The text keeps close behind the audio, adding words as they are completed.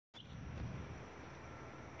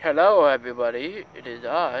Hello everybody, it is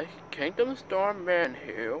I, KingdomStormman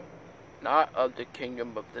here, not of the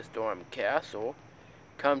Kingdom of the Storm Castle.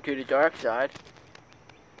 Come to the dark side.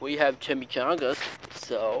 We have chimichangas,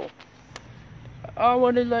 so I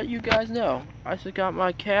want to let you guys know, I just got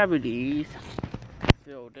my cavities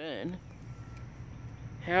filled in.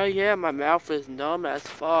 Hell yeah, my mouth is numb as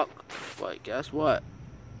fuck, but guess what?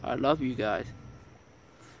 I love you guys.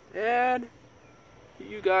 And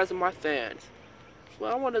you guys are my fans.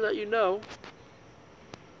 Well, I want to let you know,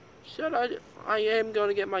 I am going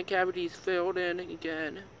to get my cavities filled in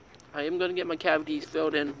again. I am going to get my cavities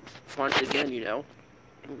filled in once again, you know.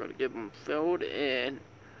 I'm going to get them filled in.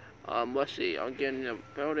 Let's see, I'm getting them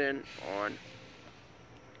filled in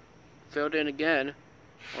again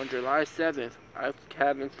on July 7th. I'm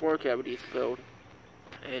having 4 cavities filled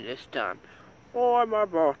in this time. For my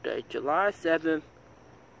birthday, July 7th,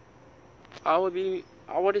 I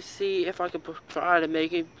want to see if I can try to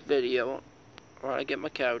make a video when I get my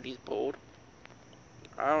cavities pulled.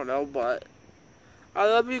 I don't know, but I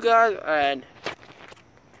love you guys, and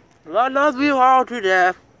I love you all to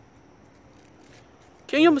death.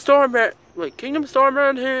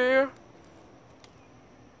 KingdomStormman here.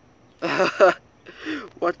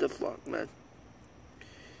 What the fuck, man?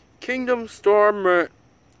 KingdomStormman.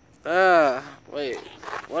 Wait,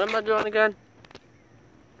 what am I doing again?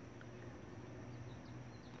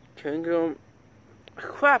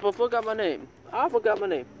 Crap, I forgot my name. I'm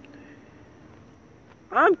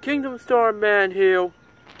KingdomStormman here.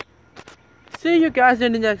 See you guys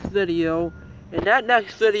in the next video. And that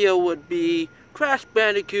next video would be Crash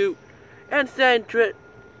Bandicoot, Insane Trilogy.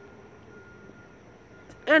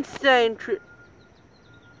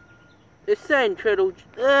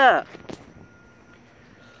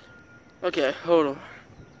 Okay, hold on.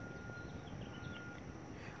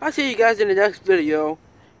 I'll see you guys in the next video.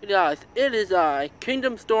 Guys, it is I,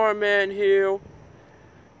 KingdomStormman here,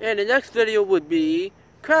 and the next video would be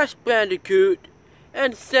Crash Bandicoot,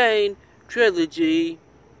 Insane Trilogy.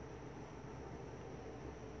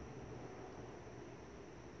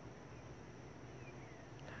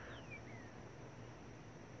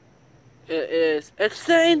 It is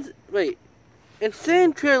Insane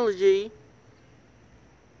Trilogy,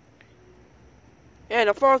 and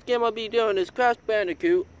the first game I'll be doing is Crash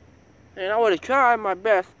Bandicoot. And I want to try my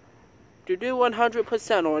best to do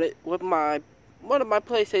 100% on it with one of my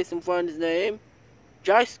PlayStation friends named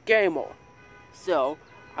Jice Gamer. So,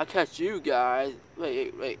 I'll catch you guys.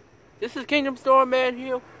 Wait. This is KingdomStormman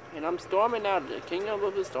here, and I'm storming out of the Kingdom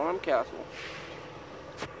of the Storm Castle.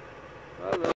 Bye-bye.